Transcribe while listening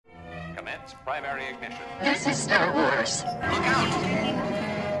Commence primary ignition. This is Star Wars. Look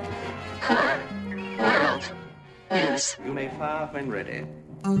out! Core World News. You may fire when ready.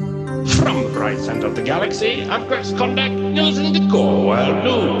 From the bright center of the galaxy, Upgrades conduct news in the Core World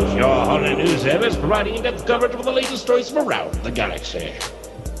News, your only news service providing in-depth coverage of the latest stories from around the galaxy.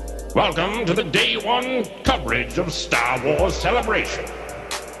 Welcome to the Day 1 coverage of Star Wars Celebration.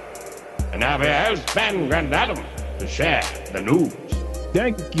 And now we host Ben and Adam to share the news.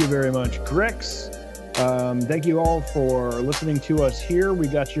 Thank you very much, Grex. Thank you all for listening to us here. We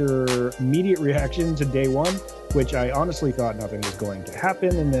got your immediate reaction to Day 1, which I honestly thought nothing was going to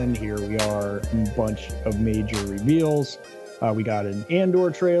happen. And then here we are, a bunch of major reveals. We got an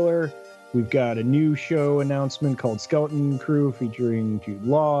Andor trailer. We've got a new show announcement called Skeleton Crew featuring Jude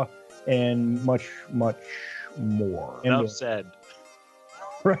Law and much, much more. Enough said.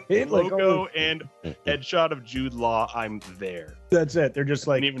 Right? Logo and headshot of Jude Law. I'm there. That's it. They're just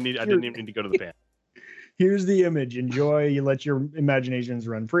like, I didn't even need to go to the pan. Here's the image. Enjoy. You let your imaginations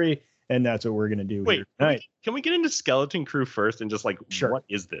run free. And that's what we're going to do here tonight. Can we get into Skeleton Crew first and just like, sure. What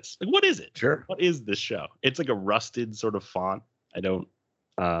is this? Like, what is it? Sure. What is this show? It's like a rusted sort of font.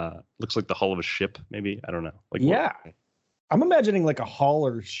 Looks like the hull of a ship, maybe. I don't know. Like, yeah. What? I'm imagining like a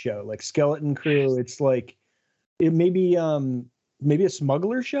hauler's show, like Skeleton Crew. It's like, it maybe a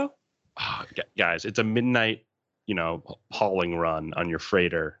smuggler show. Oh, guys, it's a midnight, hauling run on your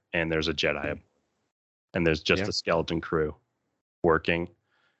freighter, and there's a Jedi, and there's just a Skeleton Crew working.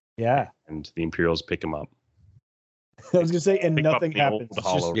 Yeah, and the Imperials pick him up. I was gonna say, and nothing happens.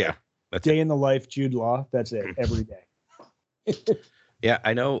 That's day in the life, Jude Law. That's it. Every day. Yeah,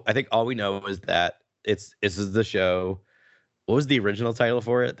 I know. I think all we know is that this is the show. What was the original title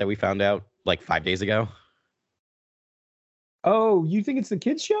for it that we found out like 5 days ago? Oh, you think it's the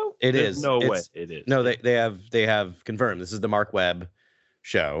kids show? There's no way it is. No, they have confirmed. This is the Mark Webb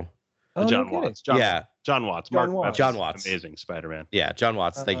show. Oh, John Watts. John Watts. John Watts. John Watts. Amazing Spider-Man. Yeah, John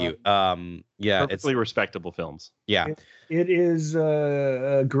Watts. Thank you. Perfectly respectable films. Yeah. It is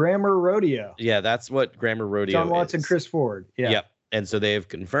Grammar Rodeo. Yeah, that's what Grammar Rodeo John Watts is. and Chris Ford. Yeah. Yep. And so they've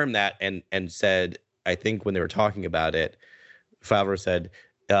confirmed that and said, I think when they were talking about it, Favreau said,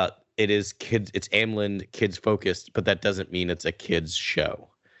 it is kids, it's Amblin kids focused, but that doesn't mean it's a kids show.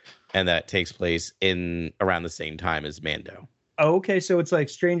 And that takes place in around the same time as Mando. Oh, okay, so it's like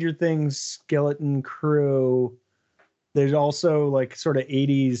Stranger Things, Skeleton Crew. There's also like sort of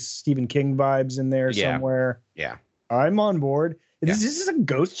 80s Stephen King vibes in there somewhere. Yeah. I'm on board. Is this a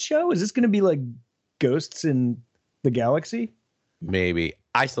ghost show? Is this going to be like ghosts in the galaxy? Maybe.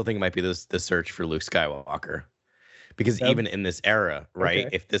 I still think it might be the search for Luke Skywalker. Because even in this era, right,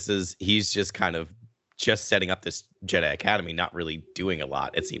 if he's just kind of just setting up this Jedi Academy, not really doing a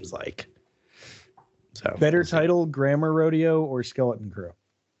lot, it seems like. So better title, Grammar Rodeo or Skeleton Crew?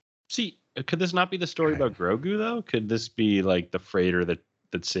 See, could this not be the story about Grogu, though? Could this be like the freighter that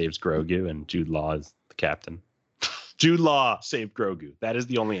saves Grogu and Jude Law is the captain? Jude Law saved Grogu. That is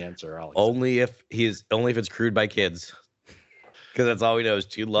the only answer. Only if it's crewed by kids. Because that's all we know is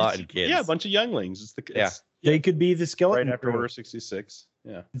Jude Law and kids. Yeah, a bunch of younglings. They could be the Skeleton right after Crew. Order 66.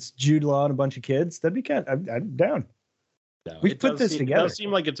 Yeah, it's Jude Law and a bunch of kids. That'd be kind of, I'm down. No, we put this together. It does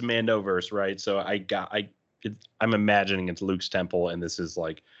seem like it's Mandoverse, right? So I'm imagining it's Luke's temple, and this is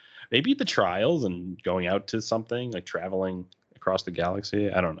like maybe the trials and going out to something like traveling across the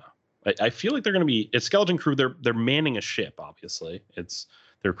galaxy. I don't know. I feel like they're going to be. It's Skeleton Crew. They're manning a ship. Obviously,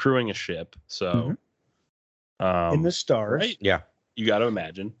 they're crewing a ship. So in the stars, right? Yeah. You got to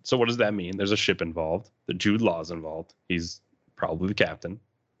imagine. So what does that mean? There's a ship involved. The Jude Law's involved. He's probably the captain.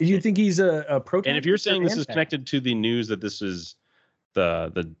 Do you think he's a proton? And if you're saying this is connected to the news that this is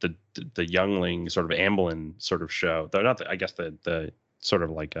the youngling sort of Amblin sort of show, though not I guess the sort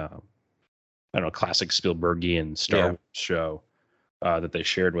of like I don't know, classic Spielbergian Star Wars show that they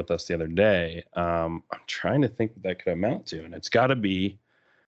shared with us the other day. I'm trying to think what that could amount to, and it's got to be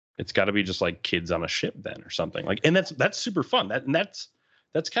just like kids on a ship then or something like, and that's super fun.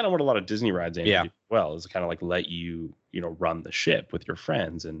 That's kind of what a lot of Disney rides aim to do as well, is kind of like let you run the ship with your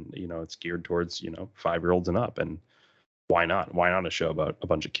friends, and it's geared towards 5-year-olds and up, and why not a show about a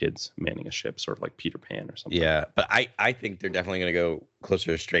bunch of kids manning a ship, sort of like Peter Pan or something. Yeah, but I think they're definitely going to go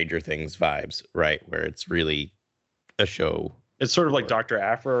closer to Stranger Things vibes, right, where it's really a show. It's sort of like Dr.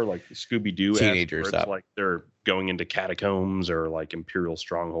 Aphra or like Scooby-Doo teenager stuff. It's like they're going into catacombs or like Imperial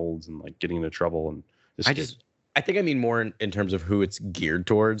strongholds and like getting into trouble. And I think I mean more in terms of who it's geared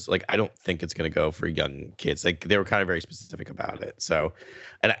towards. Like, I don't think it's going to go for young kids. Like, they were kind of very specific about it. So,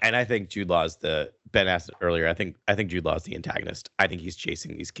 and I think Jude Law's Ben asked it earlier. I think Jude Law's the antagonist. I think he's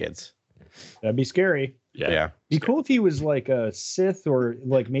chasing these kids. That'd be scary. Yeah. Be cool if he was like a Sith, or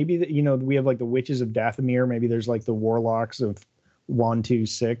like maybe we have like the witches of Dathomir. Maybe there's like the warlocks of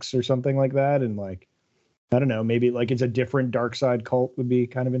 126 or something like that, and like I don't know, maybe like it's a different dark side cult would be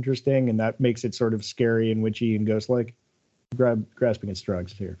kind of interesting, and that makes it sort of scary and witchy and ghost like. Grasping at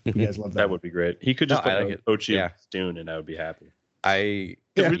straws here. You guys love that. That would be great. He could just No, I put like it. Ochi Yeah. Stoon, and I would be happy. I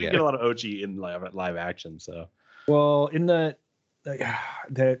Because we didn't get a lot of Ochi in live action, so Well, in that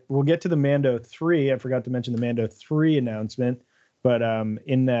we'll get to the Mando 3. I forgot to mention the Mando 3 announcement, but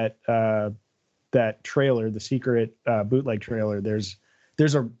in that trailer, the secret bootleg trailer, there's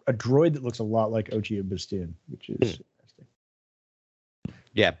a droid that looks a lot like Ochi Bastoon, which is interesting.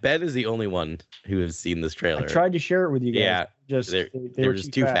 Yeah, Ben is the only one who has seen this trailer. I tried to share it with you guys. Yeah, just they're they were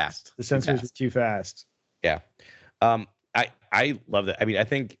just too fast. The sensors were too fast. Yeah. I love that. I mean, I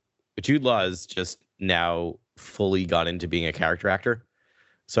think Jude Law is just now fully gone into being a character actor.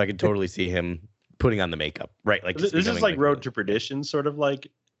 So I could totally see him putting on the makeup. Right. Like this is like Road to Perdition, sort of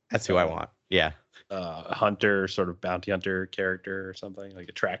like that's who I want. Yeah. Hunter, sort of bounty hunter character or something, like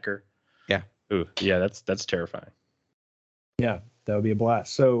a tracker. Yeah. Ooh, yeah, that's terrifying. Yeah, that would be a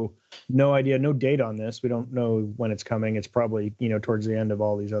blast. So no idea, no date on this. We don't know when it's coming. It's probably, towards the end of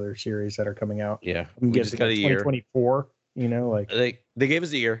all these other series that are coming out. Yeah. I'm We just guessing got a year. 2024, like They gave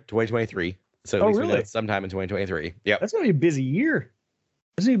us a year, 2023. So at Oh, least we know really? it's sometime in 2023. Yeah. that's gonna be a busy year.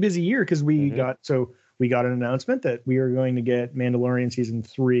 That's gonna be a busy year because we got an announcement that we are going to get Mandalorian season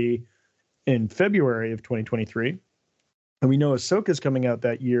 3 in February of 2023. And we know Ahsoka's coming out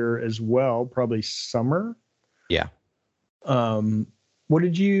that year as well, probably summer. Yeah. What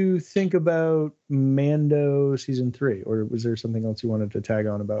did you think about Mando season 3, or was there something else you wanted to tag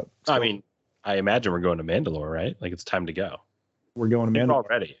on about? I mean, I imagine we're going to Mandalore, right? Like it's time to go. We're going to We're Mandalore. all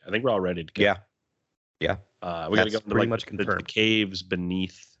ready. I think we're all ready to go. Yeah. Yeah. We got to That's go into pretty like much the confirmed. caves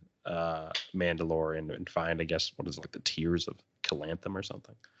beneath Mandalore and find, I guess, what is it, like the tears of Calanthum or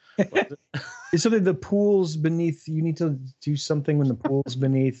something. What is it? It's something the pools beneath. You need to do something when the pools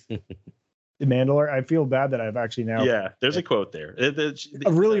beneath the Mandalore. I feel bad that I've actually now. Yeah, there's a quote there.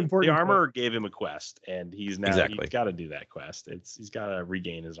 A really important The armorer gave him a quest, and he's now Exactly. he's got to do that quest. He's got to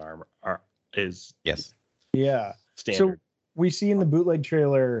regain his armor, his Yes. Yeah. standard. So we see in the bootleg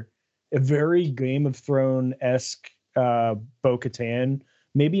trailer a very Game of Thrones esque Bo-Katan,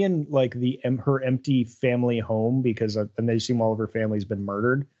 maybe in like her empty family home because and they assume all of her family's been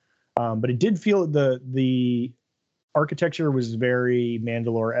murdered. But it did feel the architecture was very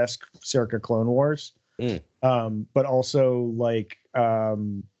Mandalore esque, circa Clone Wars. But also like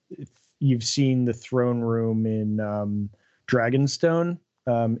if you've seen the throne room in Dragonstone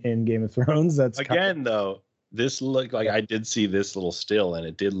in Game of Thrones. That's Again, though, this looked like I did see this little still, and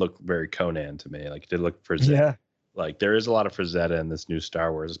it did look very Conan to me. Like it did look Frazetta. Yeah. Like there is a lot of Frazetta in this new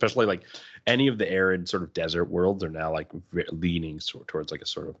Star Wars, especially like any of the arid sort of desert worlds are now like leaning towards like a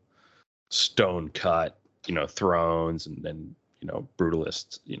sort of stone cut, thrones and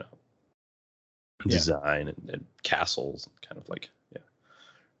brutalist, design and castles and kind of like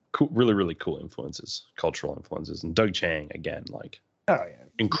cool, really really cool influences, cultural influences. And Doug Chang again, like Oh yeah.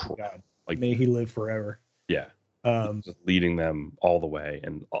 incredible. God. Like May he live forever. yeah. Just leading them all the way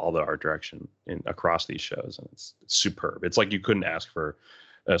and all the art direction across these shows, and it's superb. It's like you couldn't ask for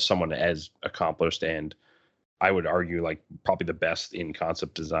someone as accomplished, and I would argue like probably the best in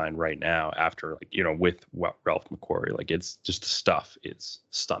concept design right now. After with Ralph McQuarrie, like it's just the stuff is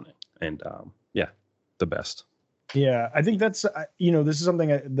stunning, and the best. Yeah, I think that's this is something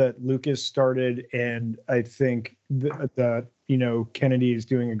that Lucas started, and I think that Kennedy is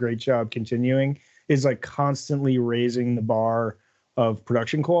doing a great job continuing. Is like constantly raising the bar of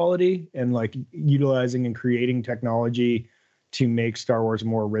production quality and like utilizing and creating technology to make Star Wars a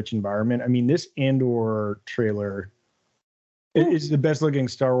more rich environment. I mean, this Andor trailer is the best looking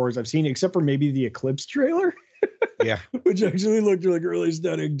Star Wars I've seen, except for maybe the Eclipse trailer. Yeah. Which actually looked like really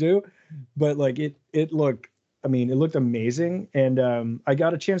stunning too. But like it looked amazing. And I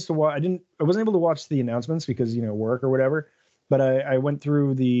got a chance to watch. I wasn't able to watch the announcements because work or whatever. But I went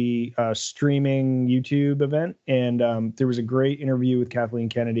through the streaming YouTube event, and there was a great interview with Kathleen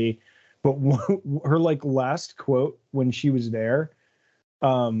Kennedy. But her like last quote when she was there,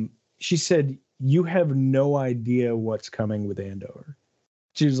 she said, "You have no idea what's coming with Andor."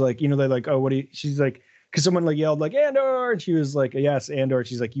 She was like, they're like, "Oh, what do you?" She's like, because someone like yelled like Andor, and she was like, "Yes, Andor."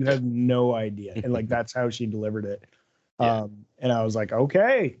 She's like, "You have no idea," and like that's how she delivered it. Yeah. And I was like,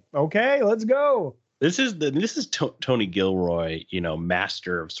 "Okay, let's go." This is Tony Gilroy,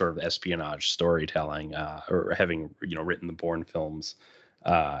 master of sort of espionage storytelling, or having written the Bourne films,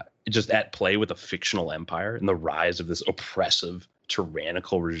 just at play with a fictional empire and the rise of this oppressive,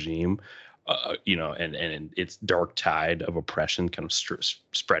 tyrannical regime. you know, and its dark tide of oppression kind of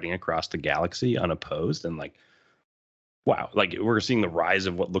spreading across the galaxy unopposed, and like, wow, like we're seeing the rise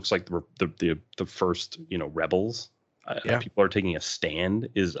of what looks like the first, you know, rebels. People are taking a stand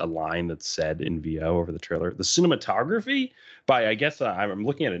is a line that's said in VO over the trailer. The cinematography by, I guess, I'm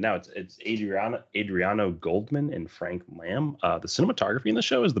looking at it now. It's Adriano Goldman and Frank Lamb. The cinematography in the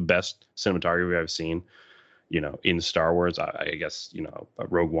show is the best cinematography I've seen, you know, in Star Wars. I guess, you know,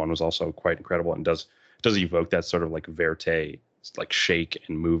 Rogue One was also quite incredible and does evoke that sort of like Verte, like shake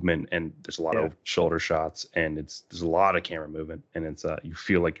and movement, and there's a lot of shoulder shots, and there's a lot of camera movement, and it's you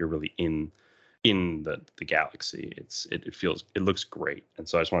feel like you're really in the galaxy. It looks great, and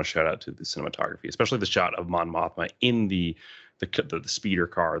so I just want to shout out to the cinematography, especially the shot of Mon Mothma in the speeder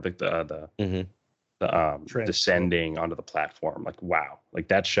car, descending onto the platform. Like, wow, like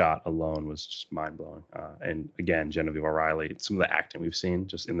that shot alone was just mind blowing. And again, Genevieve O'Reilly, some of the acting we've seen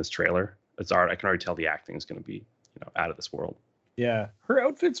just in this trailer, it's art. I can already tell the acting is going to be, you know, out of this world. Yeah, her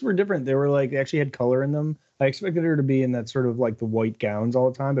outfits were different. They were like, they actually had color in them. I expected her to be in that sort of like the white gowns all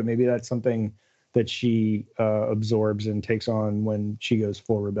the time, but maybe that's something that she absorbs and takes on when she goes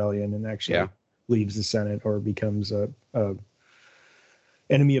full rebellion and actually leaves the Senate or becomes a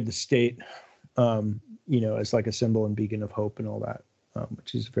enemy of the state, you know, as like a symbol and beacon of hope and all that,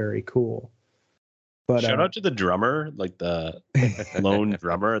 which is very cool. But shout out to the drummer, like the lone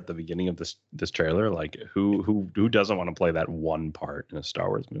drummer at the beginning of this trailer. Like, who doesn't want to play that one part in a Star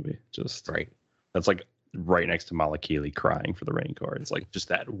Wars movie? Just right. That's like right next to Malakili crying for the Rancor. It's like just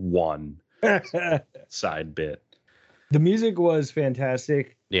that one side bit. The music was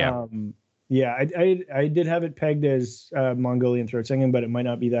fantastic. Yeah. I did have it pegged as Mongolian throat singing, but it might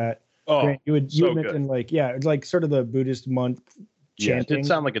not be that. Oh, Grant, you had mentioned like, it's like sort of the Buddhist monk chanting. It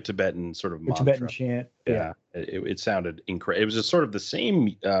sounded like a Tibetan sort of mantra. Tibetan chant. Yeah. It sounded incredible. It was just sort of the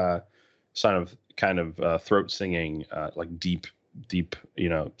same kind of throat singing, like deep, you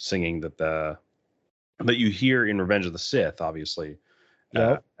know, singing that you hear in Revenge of the Sith, obviously.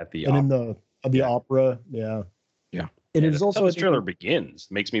 At the and opera. In the opera, yeah. And it is also the trailer begins,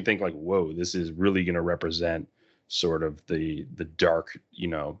 makes me think like, whoa, this is really going to represent sort of the dark, you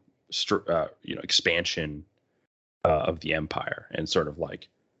know, expansion of the Empire, and sort of like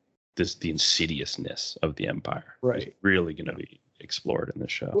the insidiousness of the Empire. Right, is really going to be explored in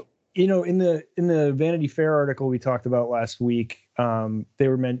this show. Well, you know, in the Vanity Fair article we talked about last week, they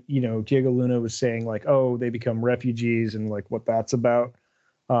were meant, you know, Diego Luna was saying like, oh, they become refugees and like what that's about.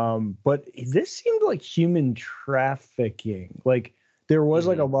 But this seemed like human trafficking. Like there was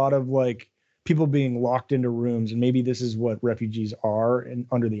like a lot of like people being locked into rooms, and maybe this is what refugees are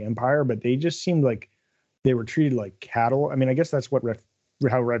under the Empire, but they just seemed like they were treated like cattle. I mean, I guess that's what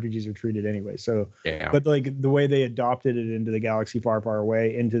how refugees are treated anyway. So, but like the way they adopted it into the galaxy far, far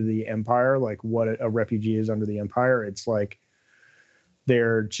away, into the Empire, like what a refugee is under the Empire, it's like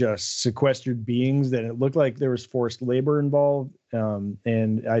they're just sequestered beings that it looked like there was forced labor involved.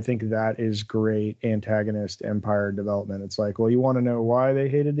 And I think that is great antagonist Empire development. It's like, well, you want to know why they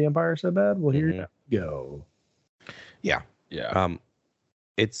hated the Empire so bad? Well, here you go. Yeah. I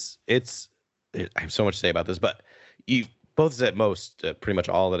have so much to say about this, but you both said pretty much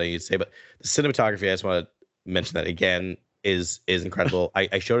all that I need to say. But the cinematography, I just want to mention that again, is incredible.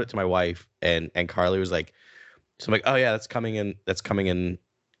 I showed it to my wife, and Carly was like, so I'm like, oh yeah, that's coming in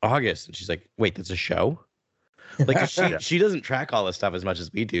August, and she's like, wait, that's a show? Like she doesn't track all this stuff as much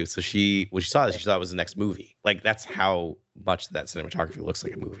as we do. So when she saw this, she thought it was the next movie. Like that's how much that cinematography looks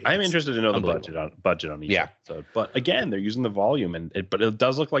like a movie. I'm interested to know the budget on each episode. But again, they're using the volume, but it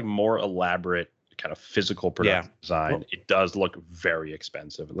does look like more elaborate kind of physical production design. Well, it does look very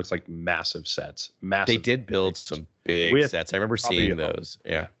expensive. It looks like massive sets. They did build some big sets. I remember seeing those.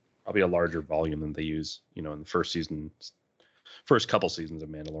 Yeah. Probably a larger volume than they use, you know, in the first couple seasons of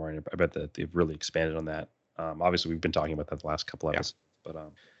Mandalorian. I bet that they've really expanded on that. Obviously, we've been talking about that the last couple episodes,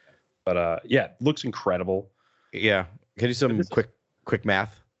 but looks incredible. Yeah, can you do some quick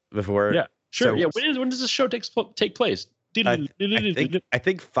math before? Yeah, sure. So, when does this show take place? I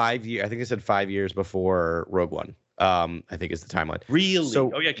think 5 years. I think I said 5 years before Rogue One. I think is the timeline. Really?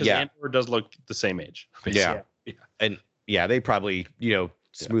 So, because Andor does look the same age. Yeah, and they probably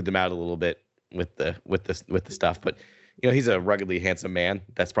smooth them out a little bit with the stuff, but he's a ruggedly handsome man.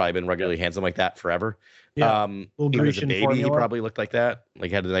 That's probably been ruggedly handsome like that forever. Yeah. Even as a baby, formula. He probably looked like that.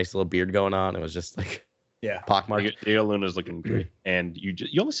 Like had a nice little beard going on. It was just like pockmark. Diego Luna's looking great, and you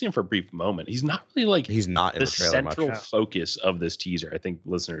only see him for a brief moment. He's not really like he's not in the central focus of this teaser. I think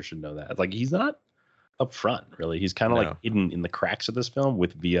listeners should know that. Like he's not up front really. He's kind of like hidden in the cracks of this film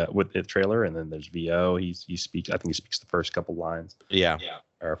with the trailer, and then there's VO. He speaks. I think he speaks the first couple lines. Yeah.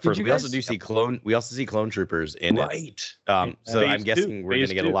 Our Did first. you We also guys- do see clone. We also see clone troopers in it. Right. So Phase I'm guessing two, we're going to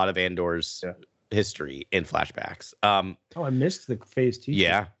phase get two. a lot of Andor's Yeah. history in flashbacks. Oh, I missed the phase 2.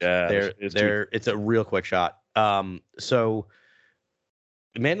 Yeah, Yeah. it's a real quick shot. So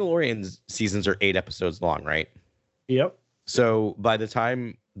Mandalorian's seasons are 8 episodes long, right? Yep. So by the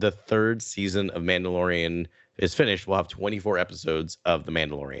time the 3rd season of Mandalorian is finished, we'll have 24 episodes of The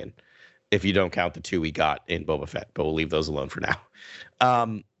Mandalorian, if you don't count the 2 we got in Boba Fett, but we'll leave those alone for now.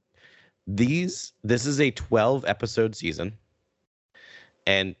 This is a 12 episode season,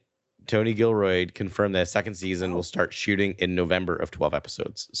 and Tony Gilroy confirmed that 2nd season will start shooting in November of 12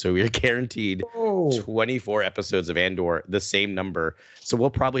 episodes. So we are guaranteed Oh, 24 episodes of Andor, the same number. So we'll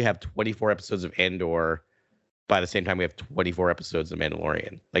probably have 24 episodes of Andor by the same time we have 24 episodes of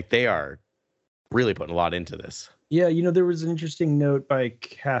Mandalorian. Like, they are really putting a lot into this. yeah. There was an interesting note by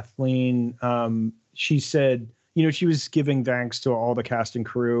Kathleen. She said, she was giving thanks to all the cast and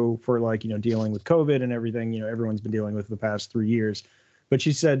crew for dealing with COVID and everything, everyone's been dealing with the past 3 years. But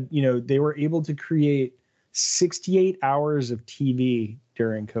she said, they were able to create 68 hours of TV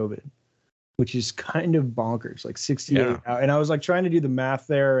during COVID, which is kind of bonkers, like 68 hours. And I was like trying to do the math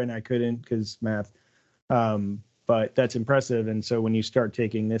there and I couldn't because math. But that's impressive. And so when you start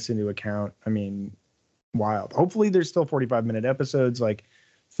taking this into account, I mean, wild. Hopefully there's still 45-minute episodes. Like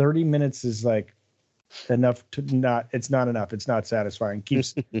 30 minutes is like enough to it's not enough. It's not satisfying.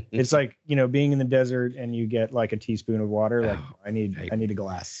 It's like, being in the desert and you get like a teaspoon of water. Like I need a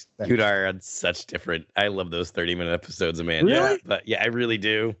glass. You and I are on such different. I love those 30-minute episodes of Man. Really? Yeah, but yeah, I really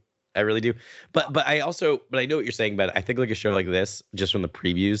do. But I know what you're saying, but I think like a show like this, just from the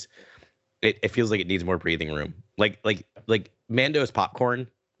previews, it feels like it needs more breathing room. Like Mando is popcorn,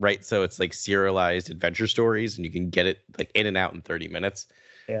 right? So it's like serialized adventure stories, and you can get it like in and out in 30 minutes.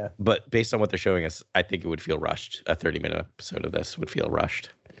 Yeah. But based on what they're showing us, I think it would feel rushed. A 30-minute episode of this would feel rushed.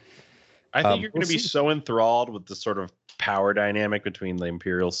 I think you're going we'll to be see. so enthralled with the sort of power dynamic between the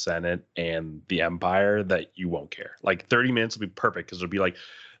Imperial Senate and the Empire that you won't care. Like 30 minutes will be perfect because it'll be like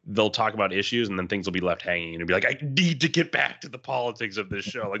they'll talk about issues and then things will be left hanging and it'll be like, I need to get back to the politics of this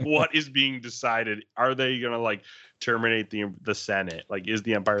show. Like, what is being decided? Are they going to like terminate the Senate? Like, is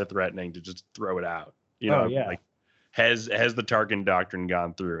the Empire threatening to just throw it out? Yeah. Like, has the Tarkin doctrine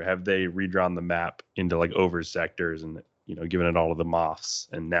gone through? Have they redrawn the map into like over sectors and given it all to the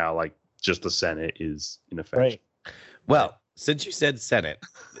Moffs? And now like just the Senate is in effect. Right. Well, since you said Senate,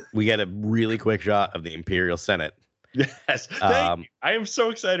 we got a really quick shot of the Imperial Senate. Yes. Thank you. I am so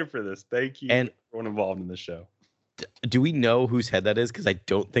excited for this. Thank you, And everyone involved in this show. do we know whose head that is? Because I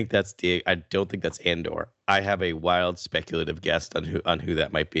don't think that's Andor. I have a wild speculative guess on who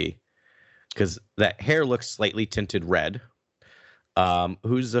that might be. Because that hair looks slightly tinted red.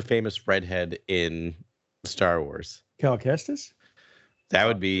 Who's the famous redhead in Star Wars? Cal Kestis? That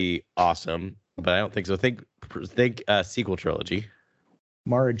would be awesome, but I don't think so. Think sequel trilogy.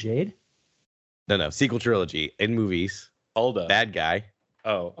 Mara Jade? No, sequel trilogy in movies. Alda. Bad guy.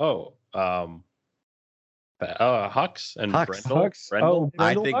 Hux and Hux. Brendel. Hux? Brendel? Oh,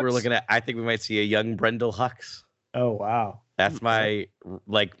 I Brendel think Hux? I think we might see a young Brendel Hux. Oh, wow. That's my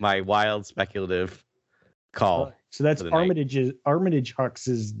wild speculative call. So that's for the night. Armitage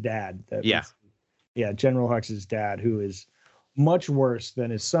Hux's dad. Yeah. Yeah, General Hux's dad, who is much worse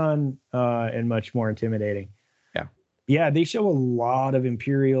than his son and much more intimidating. Yeah. Yeah, they show a lot of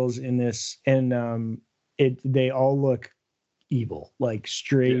Imperials in this, and they all look evil, like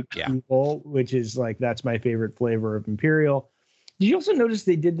straight evil, which is like that's my favorite flavor of Imperial. Did you also notice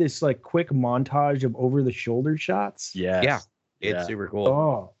they did this like quick montage of over the shoulder shots? Yes. Yeah. It's super cool.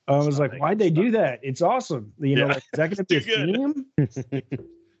 Oh, I was like, why'd they do that? It's awesome. Like, is that going to be a theme?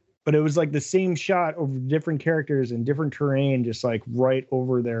 But it was like the same shot over different characters and different terrain, just like right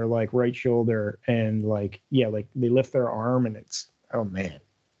over their like right shoulder, and like like they lift their arm, and it's man,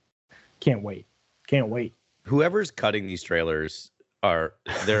 can't wait. Whoever's cutting these trailers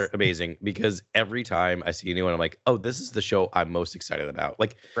they're amazing, because every time I see anyone, I'm like, oh, this is the show I'm most excited about.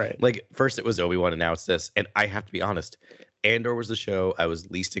 Like first it was Obi-Wan, and now it's this. And I have to be honest, Andor was the show I was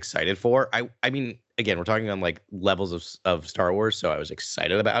least excited for. I mean, again, we're talking on like levels of Star Wars, so I was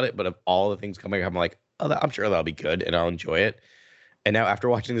excited about it. But of all the things coming up, I'm like, oh, I'm sure that'll be good and I'll enjoy it. And now after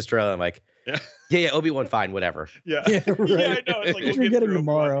watching this trailer, I'm like, yeah, Obi-Wan, fine, whatever. Yeah, right. Yeah, I know. It's like Which we're getting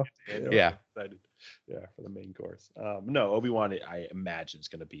tomorrow. Yeah. Excited. Yeah, for the main course. No, Obi-Wan, I imagine is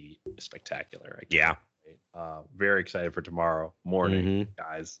going to be spectacular. Very excited for tomorrow morning,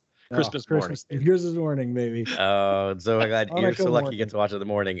 guys. Christmas morning. Christmas morning, baby. Oh, so glad you're so lucky morning. you get to watch it in the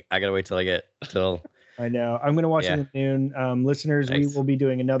morning. I gotta wait till I get till. I know. I'm going to watch it at noon. Listeners, we Nice. will be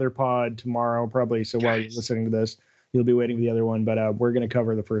doing another pod tomorrow, probably. So while you're Guys. listening to this, you'll be waiting for the other one. But we're going to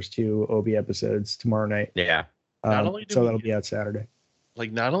cover the first 2 Obi episodes tomorrow night. Yeah. Not only do So we that'll get- be out Saturday.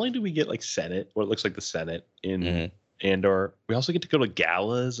 Like, not only do we get like Senate, what looks like the Senate in Mhm. Andor, we also get to go to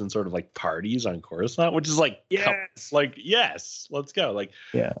galas and sort of like parties on Coruscant, which is like, yes, let's go. Like,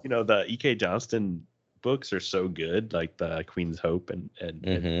 Yeah. you know, the E.K. Johnston books are so good, like the Queen's Hope and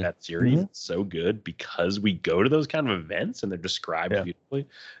Mhm. that series Mhm. is so good because we go to those kind of events and they're described Yeah. beautifully.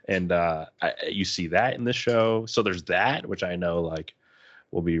 And you see that in the show. So there's that, which I know like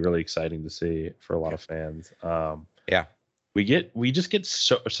will be really exciting to see for a lot of fans. Yeah. We just get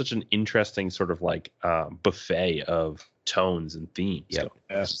such an interesting sort of like buffet of tones and themes. Yep.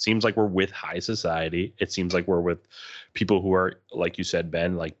 So it seems like we're with high society. It seems like we're with people who are, like you said,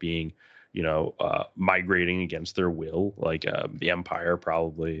 Ben, like being, you know, migrating against their will. Like the Empire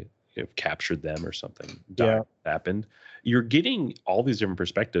probably captured them or something. Yeah. Happened. You're getting all these different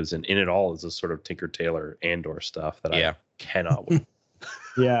perspectives, and in it all is this sort of Tinker Tailor Andor stuff that I cannot wait.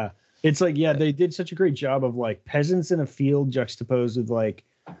 Yeah. It's like, yeah, they did such a great job of like peasants in a field juxtaposed with like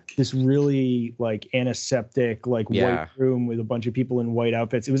this really like antiseptic, like Yeah. white room with a bunch of people in white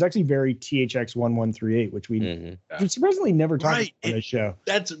outfits. It was actually very THX 1138, which we surprisingly never talked Right. about on this show.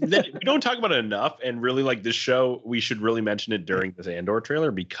 That we don't talk about it enough, and really like this show, we should really mention it during this Andor trailer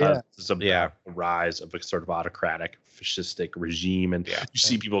because it's about the rise of a sort of autocratic, fascistic regime, and you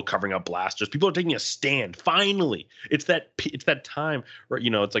see people covering up blasters. People are taking a stand. Finally, it's that time where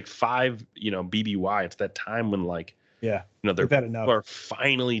it's like 5 BBY. It's that time when like they're We've had enough. people are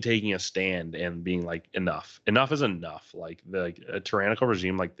finally taking a stand and being like enough is enough. Like a tyrannical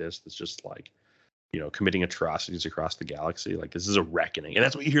regime like this that's just like committing atrocities across the galaxy. Like this is a reckoning, and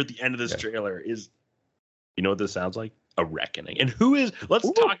that's what you hear at the end of this trailer. Is what this sounds like? A reckoning. And who is?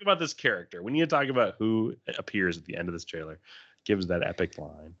 Let's talk about this character. We need to talk about who appears at the end of this trailer. Gives that epic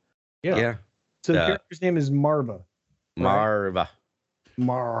line. Yeah. So the character's name is Marva. Marva.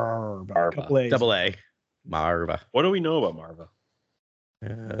 Marva. Couple A's. Double A. Marva. What do we know about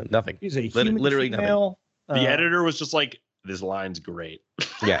Marva? Nothing. He's a human literally female. The editor was just like, "This line's great."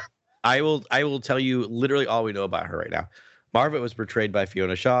 Yeah. I will tell you literally all we know about her right now. Marva was portrayed by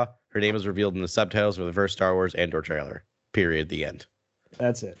Fiona Shaw. Her name was revealed in the subtitles for the first Star Wars Andor trailer. Period. The end.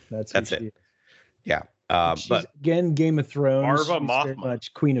 That's it. That's it. Yeah. But again, Game of Thrones. Marva she's very Mothma.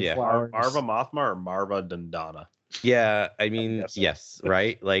 much Queen of Flowers. Marva Mothma or Marva Dundana? Yeah, I mean, yes,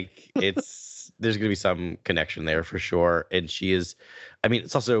 right? Like there's gonna be some connection there for sure. And she is, I mean,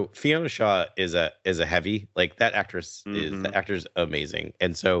 it's also Fiona Shaw is a heavy, like that actress is amazing.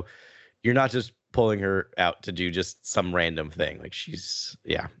 And so you're not just pulling her out to do just some random thing. Like she's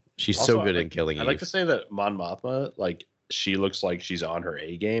also, so good in killing Eve. I'd like to say that Mon Mothma, like she looks like she's on her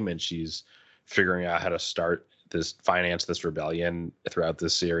A game and she's figuring out how to finance this rebellion throughout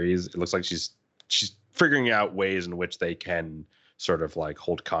this series. It looks like she's figuring out ways in which they can sort of like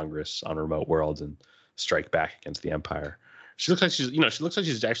hold Congress on remote worlds and strike back against the Empire. She looks like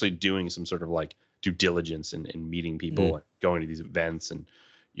she's actually doing some sort of like due diligence in meeting people and going to these events and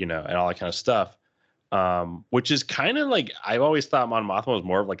and all that kind of stuff. Which is kind of like, I've always thought Mon Mothma was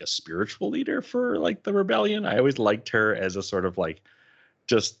more of like a spiritual leader for like the rebellion. I always liked her as a sort of like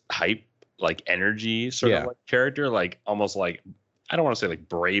just hype, like energy sort of like character, like almost like, I don't want to say like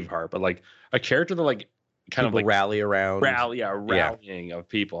Braveheart, but like a character that like kind of like rallying of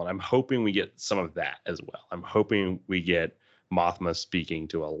people. And I'm hoping we get some of that as well. I'm hoping we get Mothma speaking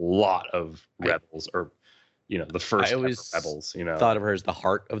to a lot of rebels or the first rebels. Thought of her as the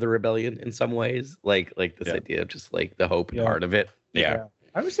heart of the rebellion in some ways, like this idea of just like the hope and heart of it. Yeah.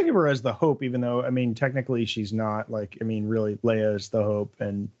 I was thinking of her as the hope, even though I mean technically she's not. Like I mean, really, Leia is the hope,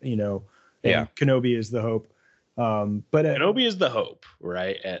 and Kenobi is the hope. But Kenobi is the hope,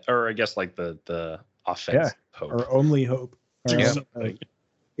 right? Or I guess like the offensive hope, or only hope.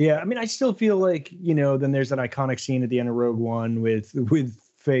 Yeah, I mean, I still feel like then there's that iconic scene at the end of Rogue One with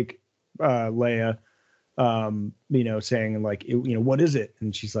fake Leia. Saying like, what is it?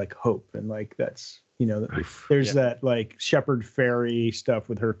 And she's like, hope. And like, that's, there's that like Shepherd Fairy stuff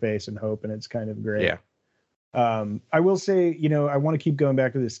with her face and hope. And it's kind of great. Yeah. I will say, I want to keep going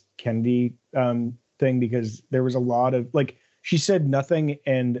back to this Kennedy thing because there was a lot of like, she said nothing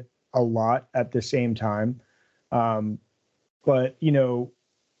and a lot at the same time. But,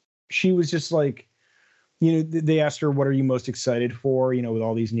 she was just like, they asked her, what are you most excited for, with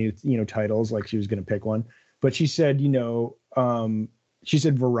all these new, titles, like she was going to pick one. But she said, she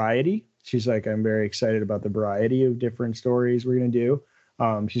said variety. She's like, I'm very excited about the variety of different stories we're going to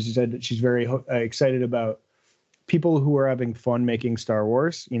do. She said that she's very excited about people who are having fun making Star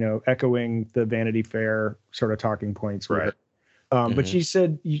Wars, echoing the Vanity Fair sort of talking points. Right. But she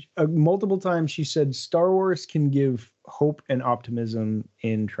said multiple times, she said Star Wars can give hope and optimism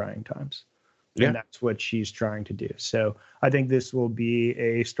in trying times. Yeah. And that's what she's trying to do. So I think this will be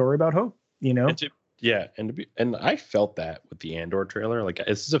a story about hope, you know? And I felt that with the Andor trailer. Like,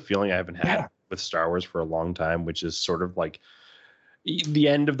 this is a feeling I haven't had with Star Wars for a long time, which is sort of like the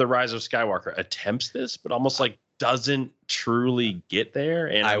end of the Rise of Skywalker attempts this, but almost like doesn't truly get there.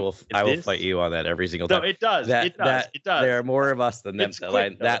 And I will fight you on that every single time. No, it does. It does. There are more of us than them. It's That quick,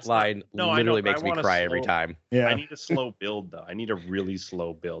 line, though. that It's not- line No, I know, literally but I makes me want a cry every slow- time. Yeah. I need a slow build though. I need a really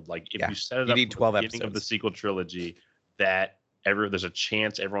slow build. Like if Yeah. you set it You up need from 12 the beginning of the episodes. sequel trilogy, that there's a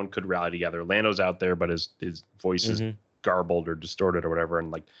chance everyone could rally together. Lando's out there, but his voice is Mhm. garbled or distorted or whatever.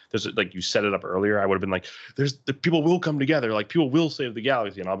 And like there's like you set it up earlier, I would have been like, the people will come together, like people will save the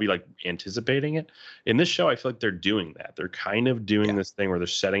galaxy, and I'll be like anticipating it. In this show, I feel like they're doing that. They're kind of doing this thing where they're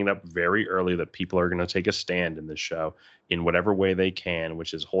setting it up very early that people are going to take a stand in this show in whatever way they can,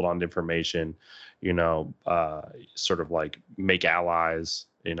 which is hold on to information, sort of like make allies,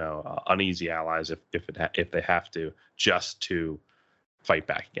 uneasy allies if they have to, just to fight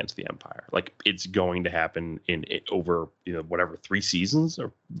back against the Empire. Like it's going to happen over whatever 3 seasons,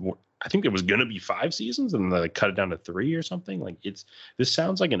 or I think it was going to be 5 seasons and then they cut it down to 3 or something. Like this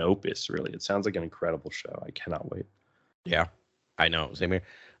sounds like an opus, really. It sounds like an incredible show. I cannot wait. Yeah, I know. Same here.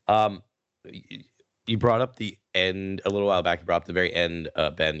 You brought up the end a little while back. You brought up the very end,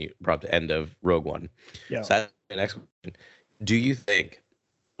 Ben. You brought up the end of Rogue One. Yeah. So that's the next question. Do you think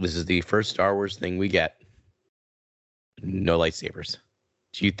this is the first Star Wars thing we get? No lightsabers.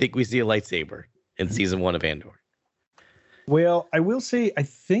 Do you think we see a lightsaber in season 1 of Andor? Well, I will say, I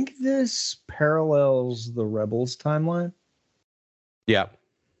think this parallels the Rebels timeline. Yeah.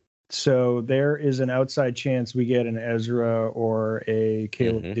 So there is an outside chance we get an Ezra or a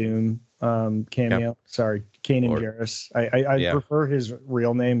Caleb Doom cameo. Yep. Sorry, Kanan Jarrus. I prefer his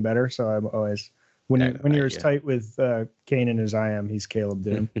real name better, so I'm always when you're as tight with Kanan as I am, he's Caleb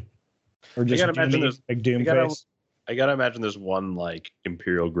Doom. Or just Doom face. I gotta imagine there's one like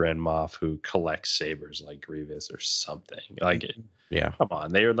Imperial Grand Moff who collects sabers like Grievous or something. Like, come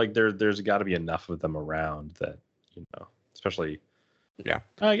on, they're like there's got to be enough of them around that especially. Yeah,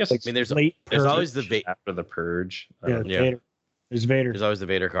 I guess. Like, there's always the after the purge. Vader. There's Vader. There's always the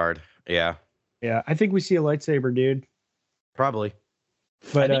Vader card. Yeah. Yeah, I think we see a lightsaber, dude. Probably.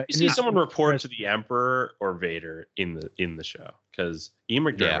 But I think you see someone report to the Emperor or Vader in the show, because Ian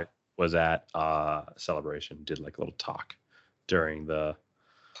McDermott was at Celebration, did like a little talk during the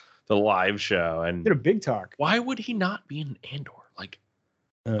live show, and did a big talk. Why would he not be in Andor? Like,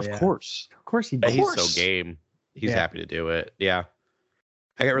 of course he does. He's so game. He's happy to do it. Yeah.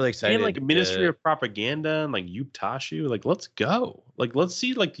 I got really excited. And like Ministry of Propaganda and like Yuptashu, like let's go. Like let's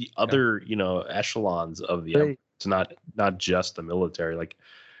see like the other echelons of the Empire. It's not just the military, like,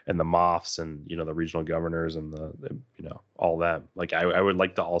 and the Moffs and the regional governors and the all them. Like I would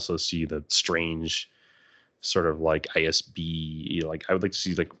like to also see the strange sort of like ISB. Like I would like to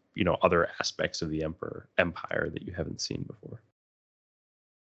see like other aspects of the empire that you haven't seen before.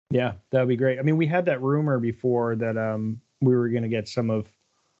 Yeah, that would be great. I mean, we had that rumor before that we were going to get some of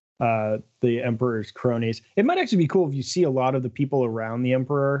the Emperor's cronies. It might actually be cool if you see a lot of the people around the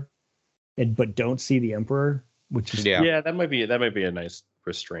Emperor, but don't see the Emperor, which is that might be a nice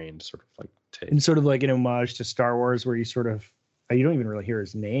restrained sort of like take. And sort of like an homage to Star Wars, where you sort of you don't even really hear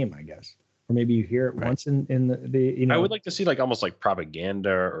his name, I guess, or maybe you hear it once in the I would like to see like almost like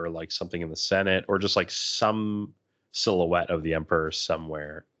propaganda or like something in the Senate, or just like some silhouette of the Emperor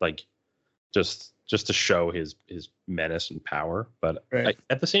somewhere, like just to show his menace and power. But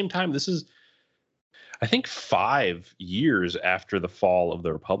at the same time, this is, I think, 5 years after the fall of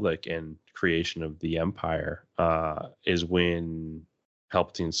the Republic and creation of the Empire, is when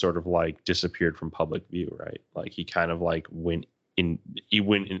Palpatine sort of like disappeared from public view, right? Like he kind of like went in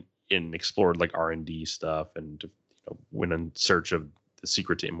and explored like R&D stuff and went in search of the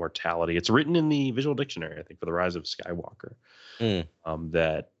secret to immortality. It's written in the Visual Dictionary, I think, for the Rise of Skywalker.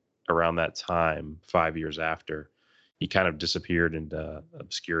 That around that time, 5 years after, he kind of disappeared into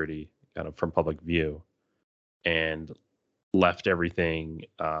obscurity, kind of from public view, and left everything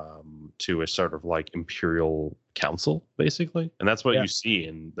to a sort of like Imperial Council, basically. And that's what you see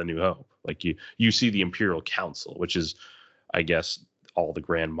in The New Hope. Like you see the Imperial Council, which is, I guess, all the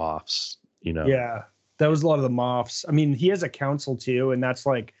Grand Moffs, Yeah, that was a lot of the Moffs. I mean, he has a council too, and that's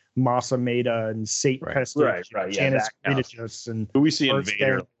like Masa Meda and Sate Pestage, Tanis Vitigus, and who we see in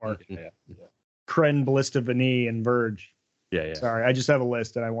Vader. Kren Ballista Vani and Verge. Yeah. Sorry, I just have a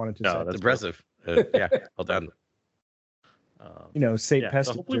list and I wanted to say. That's impressive. Well done. Sate Pestage.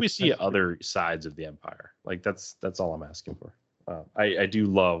 So hopefully we see other sides of the Empire. Like that's all I'm asking for. I do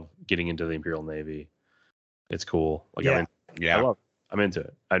love getting into the Imperial Navy. It's cool. Like Yeah. I'm into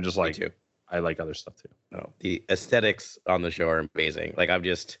it. I'm just like too. I like other stuff too. No, the aesthetics on the show are amazing. Like I'm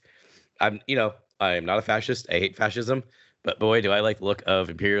not a fascist. I hate fascism, but boy, do I like the look of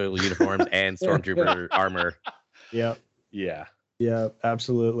Imperial uniforms and stormtrooper armor. Yeah. Yeah. Yeah,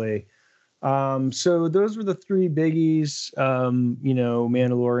 absolutely. So those were the three biggies.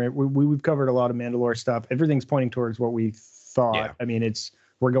 Mandalorian. We've covered a lot of Mandalore stuff. Everything's pointing towards what we thought. Yeah. I mean,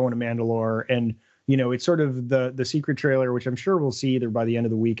 we're going to Mandalore, and it's sort of the secret trailer, which I'm sure we'll see either by the end of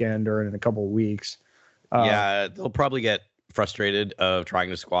the weekend or in a couple of weeks. Yeah, they'll probably get frustrated of trying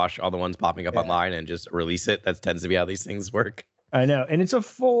to squash all the ones popping up online and just release it. That tends to be how these things work. I know, and it's not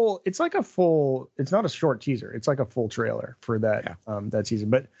a short teaser. It's like a full trailer for that that season.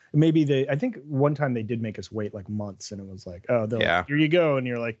 But maybe I think one time they did make us wait like months, and it was like, oh, like, here you go, and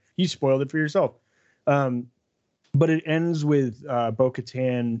you're like, you spoiled it for yourself. But it ends with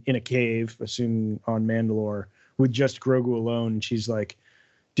Bo-Katan in a cave, assuming on Mandalore, with just Grogu alone. And she's like,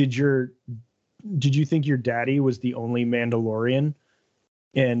 did you think your daddy was the only Mandalorian?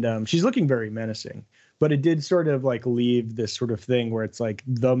 And she's looking very menacing. But it did sort of like leave this sort of thing where it's like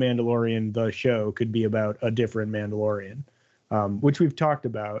the Mandalorian, the show, could be about a different Mandalorian, which we've talked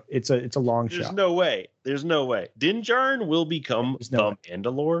about. It's a long shot. There's no way. Din Djarin will become the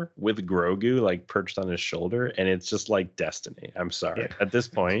Mandalore with Grogu like perched on his shoulder, and it's just like destiny. I'm sorry. Yeah. At this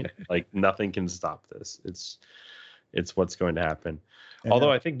point, like nothing can stop this. It's what's going to happen.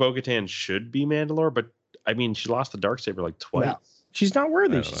 Although I think Bo-Katan should be Mandalore, but I mean, she lost the Darksaber like twice. No, she's not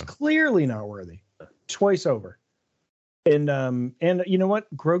worthy. She's clearly not worthy. Twice over. And you know what?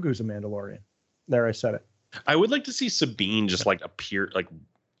 Grogu's a Mandalorian. There, I said it. I would like to see Sabine just like appear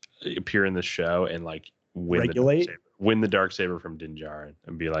in the show and like win the Darksaber from Din Djarin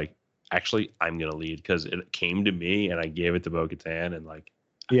and be like, actually, I'm gonna lead because it came to me and I gave it to Bo-Katan and like,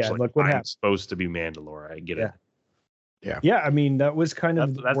 look what I'm happened. Supposed to be Mandalore. I get it. Yeah. I mean, that was kind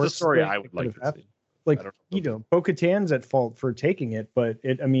of that's the story I would like to see. Like, Bo-Katan's at fault for taking it, but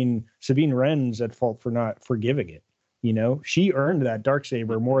Sabine Wren's at fault for not forgiving it. She earned that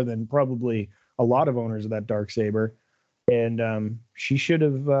Darksaber more than probably a lot of owners of that Darksaber, and she should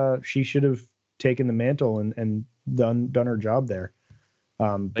have taken the mantle and done her job there.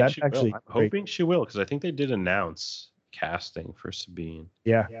 I'm hoping she will, because I think they did announce casting for Sabine.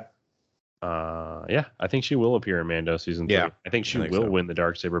 Yeah. I think she will appear in Mando season 3. I think she will win the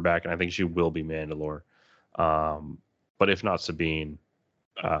Darksaber back, and I think she will be Mandalore. But if not Sabine,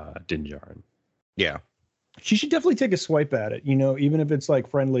 Din Djarin. Yeah. She should definitely take a swipe at it, even if it's like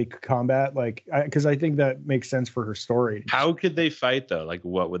friendly combat, like, because I think that makes sense for her story. How could they fight though? Like,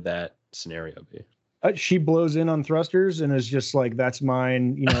 what would that scenario be? She blows in on thrusters and is just like, that's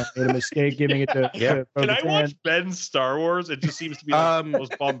mine. I made a mistake giving it to. to Can I watch Ben's Star Wars? It just seems to be like the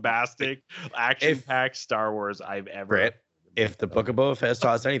most bombastic, action-packed Star Wars I've ever. Brett, if the Book of Boba Fett has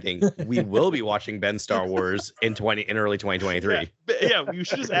taught us anything, we will be watching Ben's Star Wars in early 2023. Yeah, you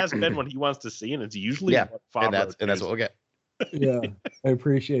should just ask Ben what he wants to see, and it's usually what and that's what we'll get. Yeah, I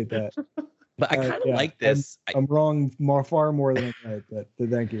appreciate that. But I kind of like this. I'm wrong far more than I'm right, but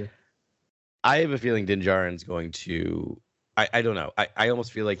thank you. I have a feeling Din Djarin's going to. I don't know. I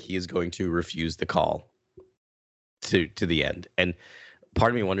almost feel like he is going to refuse the call to the end, and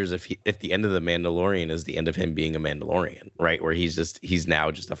part of me wonders if the end of the Mandalorian is the end of him being a Mandalorian, right? Where he's now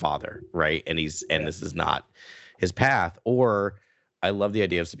just a father, right? And this is not his path. Or I love the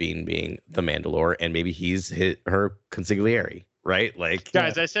idea of Sabine being the Mandalore, and maybe he's her consigliere, right? Like,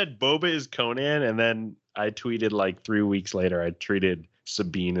 guys, I said Boba is Conan, and then I tweeted like 3 weeks later, I treated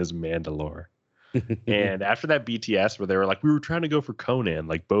Sabine as Mandalore. And after that BTS where they were like, we were trying to go for Conan,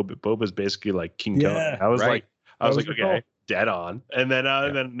 like Boba's basically like King Conan. I was like, okay, dead on. And then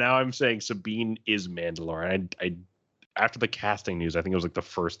then now I'm saying Sabine is Mandalore. And I after the casting news, I think it was like the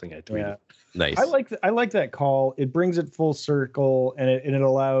first thing I tweeted. Yeah. Nice. I like that call. It brings it full circle, and it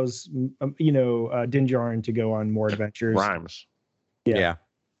allows Din Djarin to go on more adventures. Rhymes. Yeah.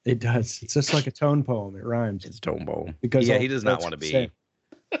 It does. It's just like a tone poem. It rhymes. It's a tone poem. Because he does not want to be. He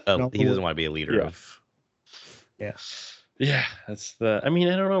doesn't want to be a leader of. Yeah. Yeah, that's the. I mean,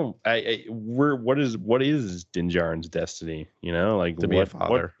 I don't know. What is Din Djarin's destiny? Like to be a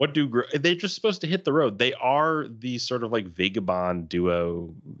father. What do they're just supposed to hit the road? They are the sort of like vagabond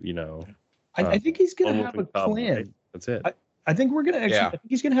duo. I think he's gonna have a clan. Right? That's it. I think we're gonna actually. I think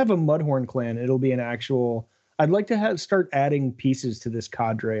he's gonna have a Mudhorn clan. It'll be an actual. I'd like to start adding pieces to this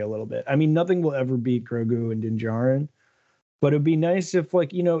cadre a little bit. I mean, nothing will ever beat Grogu and Din Djarin. But it'd be nice if,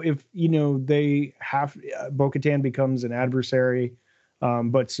 they have Bo-Katan becomes an adversary,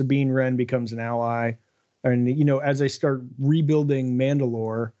 but Sabine Wren becomes an ally. And as I start rebuilding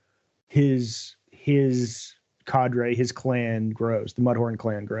Mandalore, his cadre, his clan grows. The Mudhorn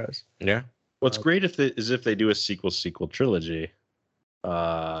clan grows. Yeah. What's great if they do a sequel trilogy.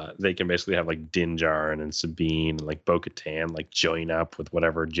 They can basically have like Din Djarin and Sabine and like Bo-Katan like join up with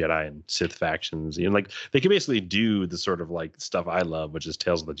whatever Jedi and Sith factions. Like they can basically do the sort of like stuff I love, which is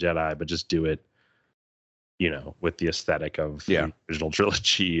Tales of the Jedi, but just do it, with the aesthetic of the original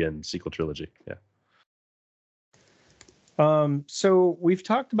trilogy and sequel trilogy. Yeah. So we've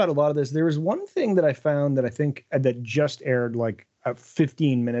talked about a lot of this. There was one thing that I found that I think that just aired like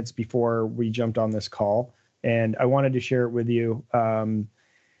 15 minutes before we jumped on this call, and I wanted to share it with you.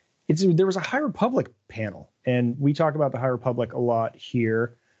 There was a High Republic panel, and we talk about the High Republic a lot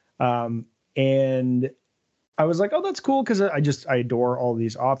here. And I was like, oh, that's cool, because I adore all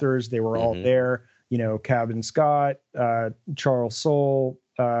these authors. They were all there. Cavan Scott, Charles Soule,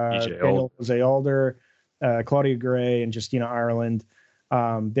 Daniel Jose Alder, Claudia Gray, and just Ireland.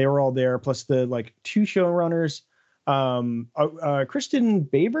 They were all there, plus the like two showrunners, Kristen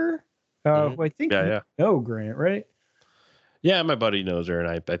Baber, who I think you know Grant, right? Yeah, my buddy knows her, and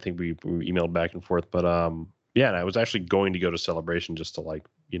I think we emailed back and forth. But and I was actually going to go to Celebration just to like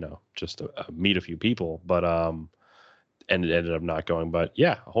just meet a few people, but and it ended up not going. But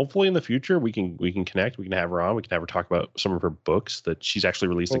yeah, hopefully in the future we can connect. We can have her on. We can have her talk about some of her books that she's actually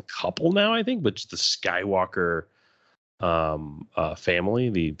released a couple now, I think, but it's the Skywalker family,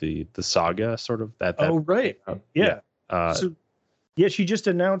 the saga sort of that. Oh right, she just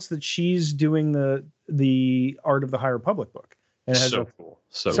announced that she's doing the Art of the High Republic book, and it has cool,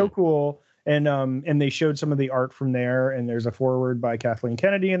 so cool. And they showed some of the art from there, and there's a foreword by Kathleen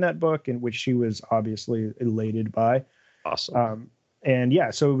Kennedy in that book, in which she was obviously elated by. Awesome. And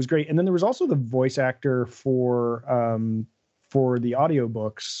yeah, so it was great. And then there was also the voice actor for the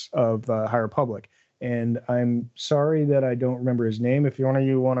audiobooks of High Republic. And I'm sorry that I don't remember his name. If you want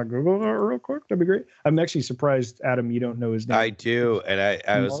to Google that real quick, that'd be great. I'm actually surprised, Adam, you don't know his name. I do, and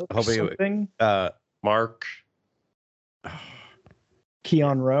I was hoping Mark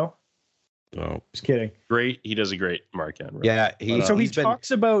Keon Rowe. Oh, just kidding. Great, he does a great Mark Keon Rowe. Yeah, he talks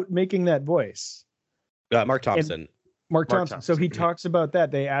about making that voice. Mark Thompson. Mark Thompson. So he talks about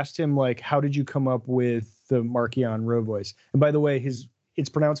that. They asked him like, how did you come up with the Markion Rowe voice? And by the way, it's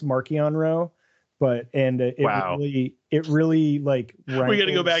pronounced Markion Rowe, but it really like we got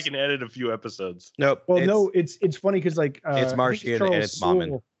to go back and edit a few episodes. Nope. Well, it's funny because like it's Markian and it's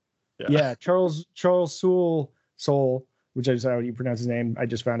Mammon. Yeah, Charles Soule, which is how you pronounce his name. I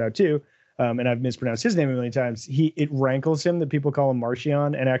just found out too. And I've mispronounced his name a million times. It rankles him that people call him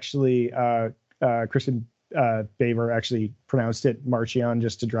Marchion, and actually Kristen Baver actually pronounced it Marchion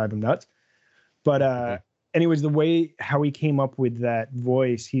just to drive him nuts. But anyways, the way how he came up with that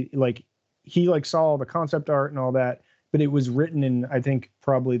voice, he saw all the concept art and all that, but it was written in, I think,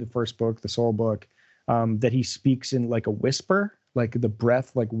 probably the first book, the Soul book, that he speaks in like a whisper, like the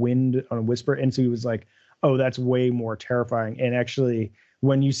breath, like wind on a whisper. And so he was like, oh, that's way more terrifying. And actually,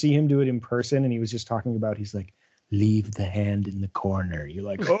 when you see him do it in person, and he was just talking about, he's like, leave the hand in the corner. You're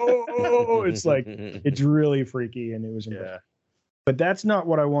like, oh, it's like, it's really freaky. And it was impressive. But that's not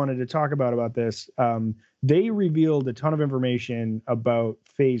what I wanted to talk about this. They revealed a ton of information about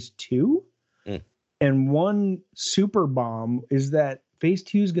phase 2. And one super bomb is that phase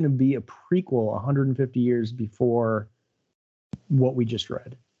 2 is going to be a prequel 150 years before what we just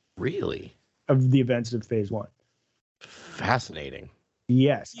read. Really? Of the events of phase 1. Fascinating.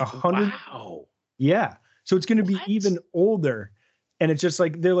 Yes. 100. Wow. Yeah. So it's going to be even older. And it's just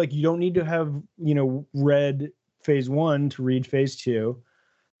like, they're like, you don't need to have, read phase 1 to read phase 2.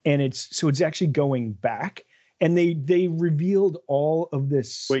 And it's actually going back. And they revealed all of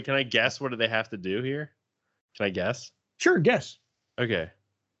this. Wait, can I guess? What do they have to do here? Can I guess? Sure, guess. Okay.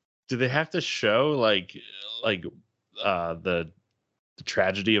 Do they have to show like the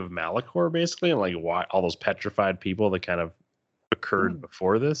tragedy of Malachor, basically, and like why all those petrified people that kind of occurred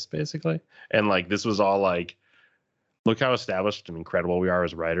before this, basically? And like this was all like, look how established and incredible we are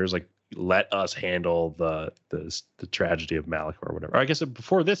as writers. Like, let us handle the tragedy of Malachor or whatever. I guess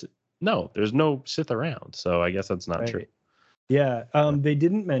before this, no, there's no Sith around, so I guess that's not true. Yeah, they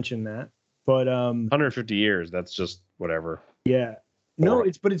didn't mention that, but 150 years, that's just whatever. Yeah, no,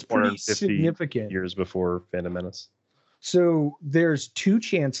 it's pretty significant. Years before Phantom Menace. So there's 2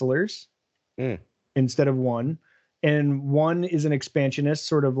 chancellors instead of 1, and 1 is an expansionist,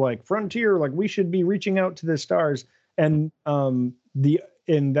 sort of like frontier, like we should be reaching out to the stars, and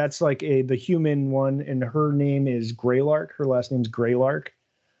that's like the human one, and her name is Greylark. Her last name's Greylark.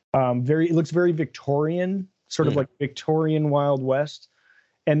 It looks very Victorian, sort of like Victorian Wild West.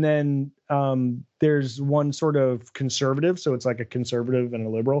 And then there's one sort of conservative, so it's like a conservative and a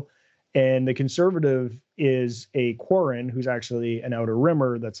liberal. And the conservative is a Quarren who's actually an Outer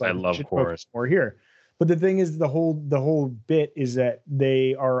Rimmer. That's like I love should Quarren. focus more here. But the thing is, the whole bit is that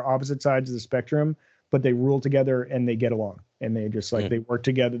they are opposite sides of the spectrum, but they rule together and they get along, and they just like they work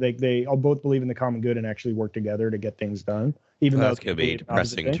together. They all both believe in the common good and actually work together to get things done. Even though That's gonna be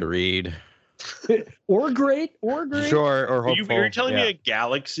depressing to read. or great. Sure, or hopeful. You're telling yeah. me a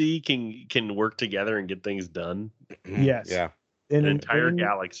galaxy can work together and get things done? Yes. Yeah. An entire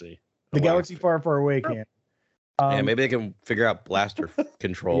galaxy. The galaxy far, far away can. Yeah, maybe they can figure out blaster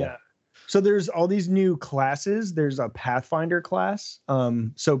control. Yeah. So there's all these new classes. There's a Pathfinder class.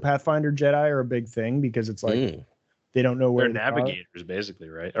 So Pathfinder Jedi are a big thing because it's like they don't know where They're navigators, basically,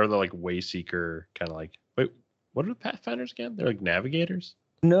 right? Or they're like Wayseeker, kind of like. Wait, what are the Pathfinders again? They're like navigators.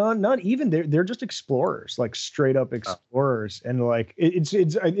 No, not even. They're just explorers, like straight up explorers, and like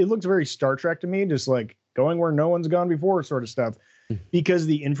it looks very Star Trek to me, just like going where no one's gone before, sort of stuff. Because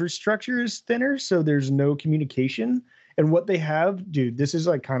the infrastructure is thinner, so there's no communication. And what they have, dude, this is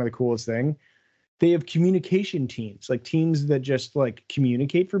like kind of the coolest thing. They have communication teams, like teams that just like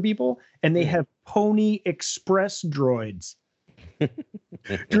communicate for people, and they have Pony Express droids.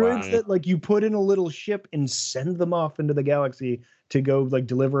 Droids that like you put in a little ship and send them off into the galaxy to go like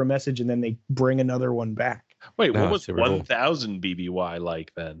deliver a message, and then they bring another one back. Wait, what Oh, was super cool. 1000 BBY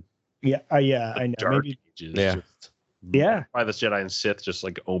like then? Yeah, yeah, I know. Dark Maybe, Ages. Yeah. yeah. By this Jedi and Sith, just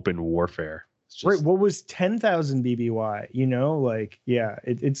like open warfare. It's just, Right. What was 10,000 BBY? You know, like, yeah,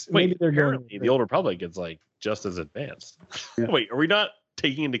 it's wait, maybe they're going. apparently the Old Republic is like just as advanced. Yeah. Wait, are we not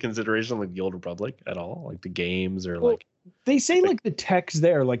taking into consideration like the Old Republic at all? Like the games or Well, like They say like the tech's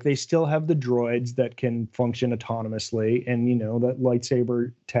there, like they still have the droids that can function autonomously, and you know that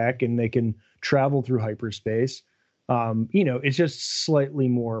lightsaber tech, and they can travel through hyperspace. You know, it's just slightly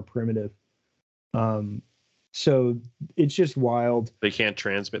more primitive. So it's just wild. they can't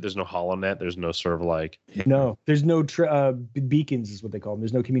transmit. There's no holonet. There's no sort of like No, there's no beacons, is what they call them.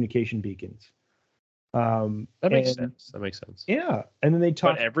 There's no communication beacons. that makes and- sense. That makes sense. Yeah, and then they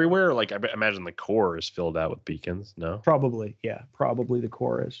talk. But everywhere, like I imagine the core is filled out with beacons. No, Probably, yeah, probably the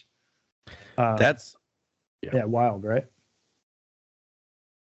core is. That's yeah, wild, right?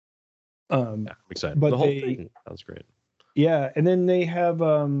 yeah, I'm excited. But the whole they, thing. Sounds great. yeah, and then they have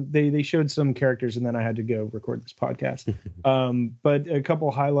they showed some characters, and then I had to go record this podcast. But a couple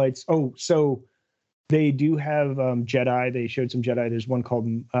highlights. Oh, so they do have Jedi. They showed some Jedi. There's one called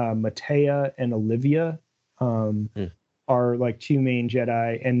Matea and Olivia. Are like two main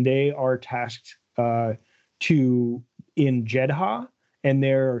Jedi, and they are tasked to in Jedha, and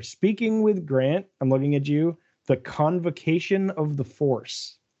they're speaking with Grant. I'm looking at you. The Convocation of the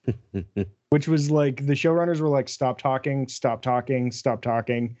Force. Which was like the showrunners were like, stop talking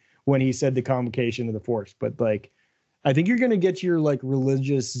when he said the convocation of the Force. But like, I think you're gonna get your like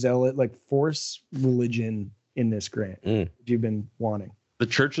religious zealot, like Force religion in this, Grant. That you've been wanting. The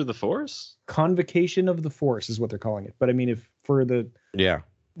Church of the Force. Convocation of the Force is what they're calling it. But I mean, if for the Yeah.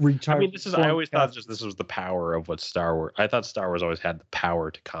 retired, I mean, this is. I always thought just this was the power of what Star Wars. I thought Star Wars always had the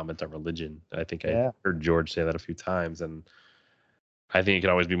power to comment on religion. I think I heard George say that a few times, and I think it could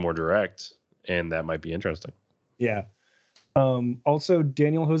always be more direct, and that might be interesting. Yeah. Also,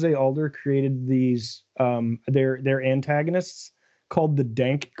 Daniel Jose Alder created these their antagonists called the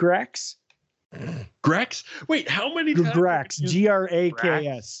Dank Graks. Grex? Wait, how many times? Graks,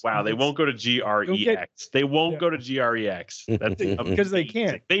 Graks. Wow, they won't go to GREX. They won't go to GREX. That's Because they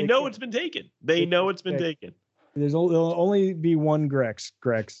can't. They know it's been taken. They know it's been taken. There'll only be one Graks.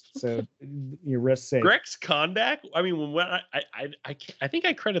 So your rest safe. Grex Kondak? I mean, when I think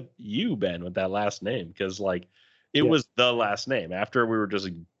I credit you, Ben, with that last name because like it was the last name. After we were just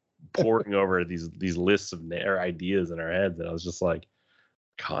like, pouring over these lists of ideas in our heads, and I was just like,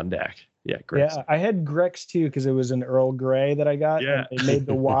 Kondak. Yeah, Grex. Yeah, I had Grex too because it was an Earl Grey that I got. Yeah. And they made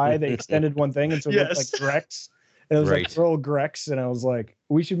the Y. They extended one thing, and so it looked like Grex. And it was like Earl Grex, and I was like,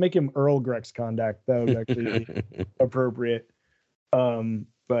 we should make him Earl Grex Kondak. That would actually be appropriate.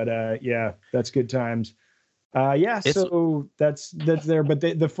 But yeah, that's good times. So that's there. But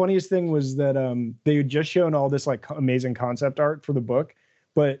the funniest thing was that they had just shown all this like amazing concept art for the book,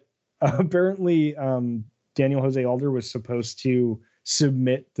 but apparently Daniel Jose Alder was supposed to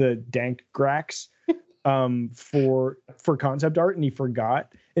submit the Dank Graks for concept art, and he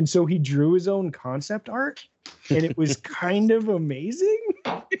forgot, and so he drew his own concept art, and it was kind of amazing.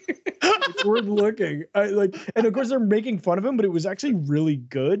 It's worth looking. And of course they're making fun of him, but it was actually really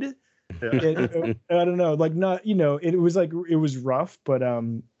good. I don't know, like not, it was like it was rough, but I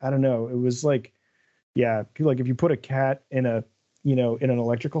don't know, it was like, yeah, like if you put a cat in a in an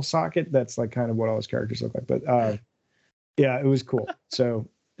electrical socket. That's like kind of what all his characters look like. But yeah, it was cool. So,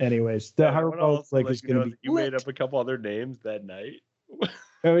 anyways, the High Republic is going to be. You made up a couple other names that night.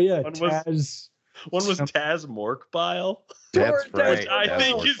 Oh yeah, One Taz. One was Taz Morkbile. That's right. Which I That's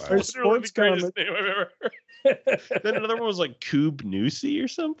think is Morkbile. literally the Sports greatest name I've ever heard. Then another one was like Cube Nusi or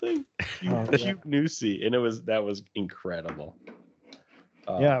something. Cube Nusi, and that was incredible.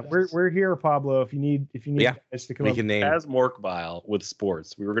 Yeah, we're here, Pablo. If you need Yeah, guys to come we up. can name. Taz Morkbile with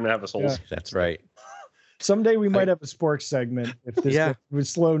sports. We were gonna have this whole. Yeah. That's right. Someday we might have a sports segment. If this was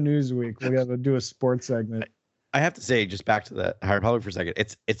slow news week, we got to do a sports segment. I have to say, just back to the High Republic for a second.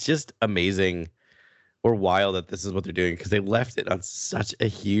 It's just amazing or wild that this is what they're doing because they left it on such a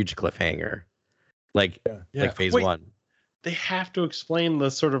huge cliffhanger, like phase Wait, 1. They have to explain the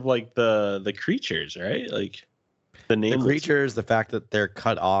sort of like the creatures, right? Like the The name creatures, the fact that they're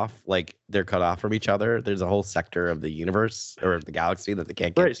cut off from each other. There's a whole sector of the universe or the galaxy that they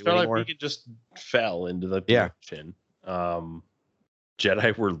can't get Right, to Starlight anymore. Beacon just fell into the Yeah. ocean.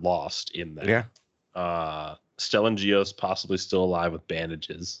 Jedi were lost in that. Yeah. Stellan Geos possibly still alive with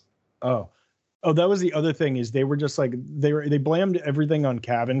bandages. Oh, that was the other thing is they were just like they blamed everything on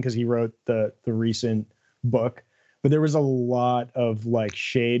Cavan because he wrote the recent book, but there was a lot of like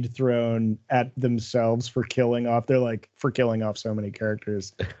shade thrown at themselves for killing off so many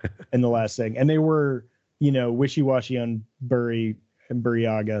characters in the last thing, and they were wishy-washy on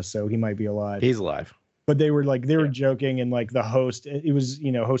Burryaga, so he might be alive. He's alive. But they were joking, and like the host, it was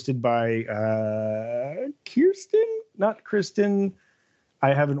hosted by Kirsten, not Kristen.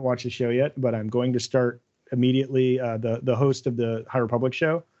 I haven't watched the show yet, but I'm going to start immediately. The host of the High Republic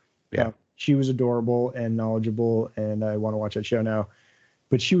show. Yeah. She was adorable and knowledgeable, and I want to watch that show now.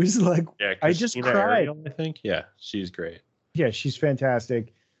 But she was like, I just Christina cried. Ariel, I think. Yeah, she's great. Yeah, she's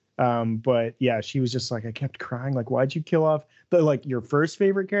fantastic. But yeah, she was just like, I kept crying. Like, why'd you kill off your first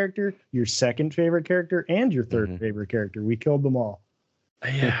favorite character, your second favorite character, and your third favorite character? We killed them all.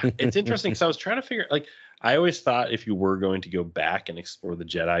 Yeah, it's interesting. So I was trying to figure, I always thought if you were going to go back and explore the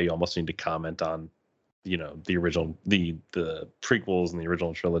Jedi, you almost need to comment on, the original, the prequels and the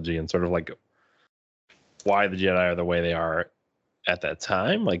original trilogy, and sort of like why the Jedi are the way they are at that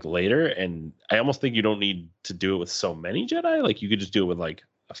time, like later. And I almost think you don't need to do it with so many Jedi. Like you could just do it with like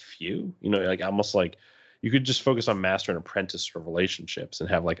a few, almost like you could just focus on master and apprentice relationships and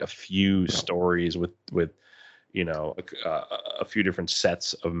have like a few stories with a few different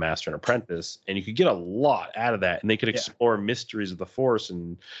sets of master and apprentice, and you could get a lot out of that, and they could explore mysteries of the Force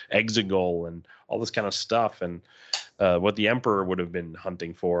and Exegol and all this kind of stuff, and what the Emperor would have been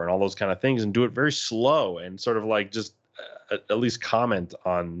hunting for and all those kind of things, and do it very slow and sort of like just at least comment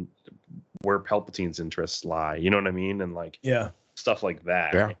on where Palpatine's interests lie, you know what I mean, and like stuff like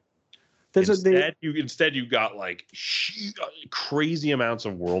that. Yeah. Instead, you got like crazy amounts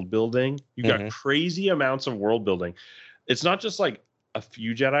of world building. You got crazy amounts of world building. It's not just like a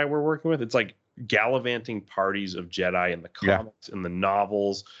few Jedi we're working with. It's like gallivanting parties of Jedi in the comics, in the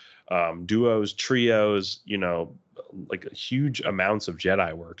novels, duos, trios. Like huge amounts of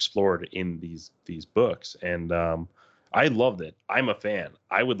Jedi were explored in these books, and I loved it. I'm a fan.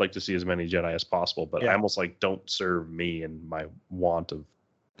 I would like to see as many Jedi as possible, but I almost like don't serve me and my want of.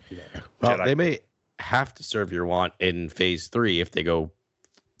 Well, Jedi. they may have to serve your want in phase 3 if they go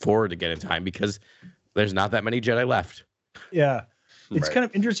forward again in time because there's not that many Jedi left. Yeah. It's kind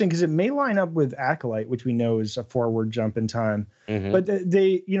of interesting because it may line up with Acolyte, which we know is a forward jump in time. But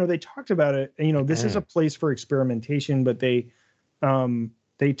they talked about it. And, this is a place for experimentation, but they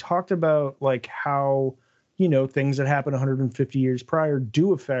talked about like how, things that happened 150 years prior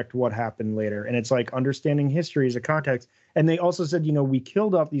do affect what happened later. And it's like understanding history as a context. And they also said, we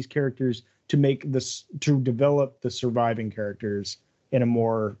killed off these characters to develop the surviving characters in a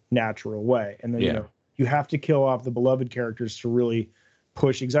more natural way. And then, you have to kill off the beloved characters to really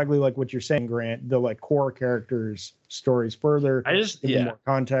push exactly like what you're saying, Grant, the like core characters stories further. Give them more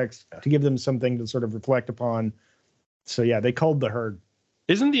context to give them something to sort of reflect upon. So yeah, they culled the herd.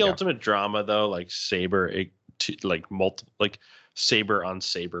 Isn't the ultimate drama though like saber saber on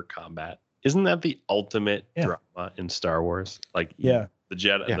saber combat? Isn't that the ultimate drama in Star Wars? Like the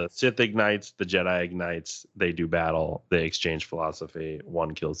Jedi, the Sith ignites, the Jedi ignites, they do battle, they exchange philosophy,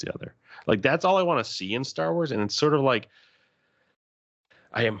 one kills the other. Like that's all I want to see in Star Wars, and it's sort of like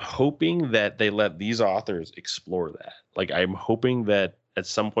I am hoping that they let these authors explore that. Like I'm hoping that at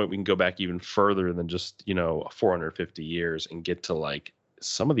some point we can go back even further than just 450 years and get to like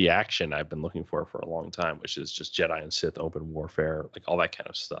some of the action I've been looking for a long time, which is just Jedi and Sith open warfare, like all that kind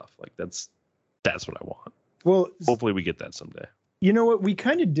of stuff. Like that's what I want. Well, hopefully we get that someday. You know what? We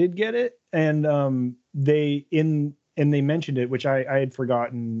kind of did get it, and they in and they mentioned it, which I had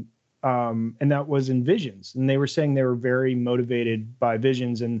forgotten. And that was in Visions, and they were saying they were very motivated by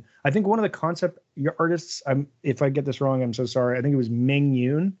Visions. And I think one of the concept artists, if I get this wrong, I'm so sorry. I think it was Ming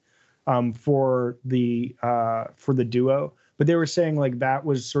Yoon, for the duo. But they were saying like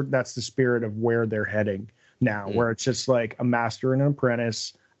that's the spirit of where they're heading now, where it's just like a master and an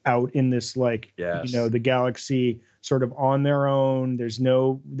apprentice out in this like the galaxy, sort of on their own. There's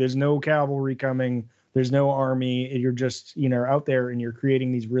no cavalry coming. There's no army. You're just, out there, and you're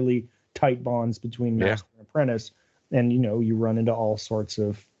creating these really tight bonds between master and apprentice. And, you run into all sorts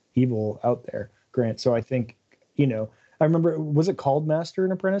of evil out there, Grant. So I think, I remember, was it called Master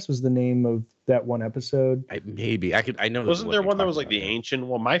and Apprentice? Was the name of that one episode? I know. Wasn't there one that was like the Ancient?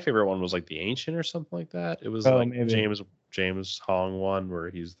 Well, my favorite one was like the Ancient or something like that. It was like maybe. James Hong one where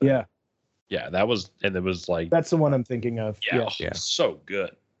he's that was, and it was like, that's the one I'm thinking of. So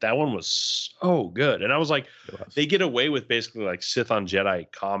good. That one was so good. And I was like, they get away with basically like Sith on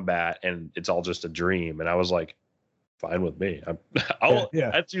Jedi combat, and it's all just a dream. And I was like, fine with me.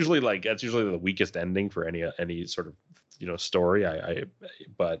 That's usually the weakest ending for any sort of story.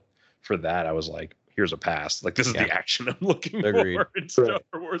 But for that, I was like, here's a pass. Like, this is the action I'm looking for in Star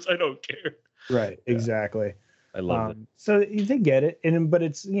Wars. I don't care. Right. Exactly. I love it. So they get it, but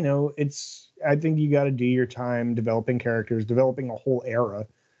it's I think you got to do your time developing characters, developing a whole era.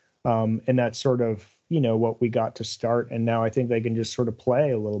 And that's sort of, what we got to start. And now I think they can just sort of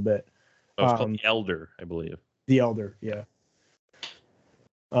play a little bit. It's called The Elder, I believe. The Elder, yeah.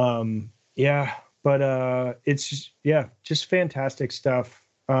 But it's just fantastic stuff.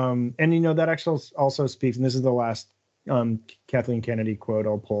 And that actually also speaks, and this is the last Kathleen Kennedy quote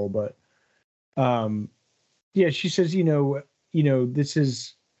I'll pull, but she says, this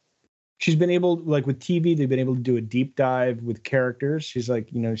is, she's been able, like with TV, they've been able to do a deep dive with characters. She's like,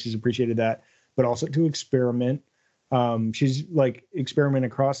 she's appreciated that, but also to experiment. She's like experiment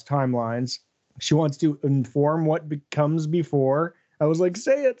across timelines. She wants to inform what becomes before. I was like,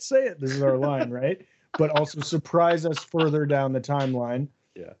 say it. This is our line, right? But also surprise us further down the timeline.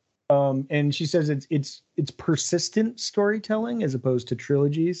 Yeah. And she says it's persistent storytelling as opposed to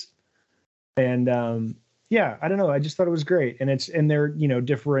trilogies. And I don't know. I just thought it was great. And their,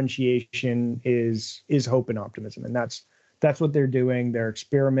 differentiation is hope and optimism. And that's what they're doing. They're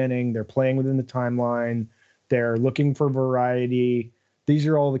experimenting. They're playing within the timeline. They're looking for variety. These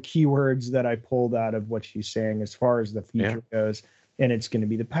are all the keywords that I pulled out of what she's saying as far as the future goes. And it's going to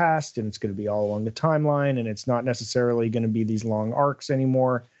be the past, and it's going to be all along the timeline. And it's not necessarily going to be these long arcs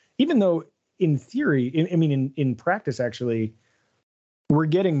anymore, even though in theory, in practice, actually, we're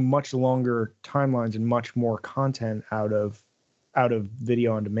getting much longer timelines and much more content out of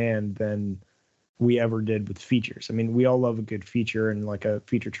video on demand than we ever did with features. I mean, we all love a good feature and like a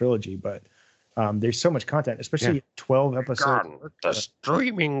feature trilogy, but there's so much content, especially 12 episodes. The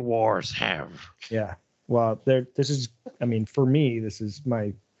streaming wars have. Yeah. Well, for me, this is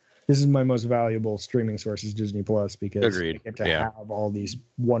my most valuable streaming source is Disney Plus, because I get to have all these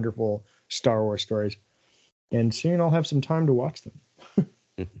wonderful Star Wars stories, and soon I'll have some time to watch them.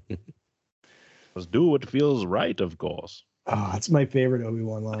 Let's do what feels right, of course. Oh, it's my favorite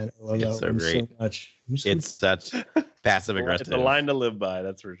Obi-Wan line. I love that one so much. It's such passive aggressive. It's a line to live by,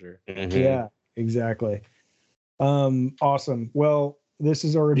 that's for sure. Mm-hmm. Yeah, exactly. Awesome. Well, this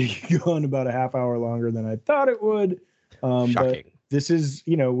has already gone about a half hour longer than I thought it would. Shocking. But this is,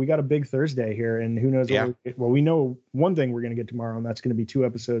 we got a big Thursday here, and who knows? We know one thing we're going to get tomorrow, and that's going to be 2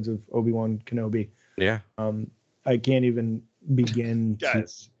 episodes of Obi-Wan Kenobi. Yeah. I can't even begin.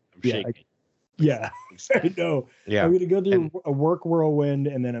 Guys, I'm shaking. I know. Yeah. I'm going to go through a work whirlwind,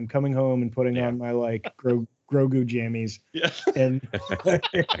 and then I'm coming home and putting on my Grogu jammies. Yeah. And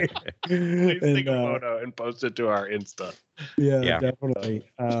please take a photo and post it to our Insta. Yeah. Definitely.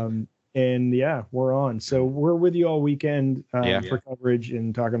 We're on. So we're with you all weekend for coverage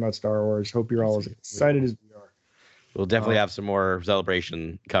and talking about Star Wars. Hope you're all as excited as we are. We'll definitely have some more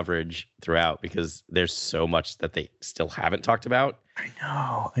celebration coverage throughout, because there's so much that they still haven't talked about. I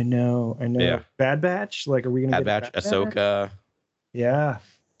know. Yeah. Bad Batch. Like, are we going to get Bad Batch? Ahsoka. Yeah.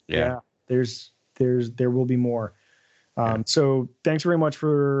 There will be more. So thanks very much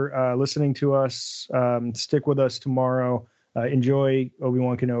for listening to us. Stick with us tomorrow. Enjoy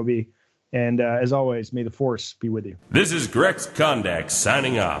Obi-Wan Kenobi. And as always, may the Force be with you. This is Grex Kondak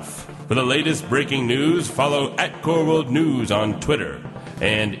signing off. For the latest breaking news, follow @CoreWorldNews on Twitter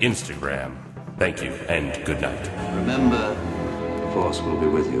and Instagram. Thank you, and good night. Remember, the Force will be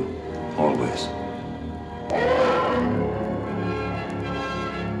with you, always.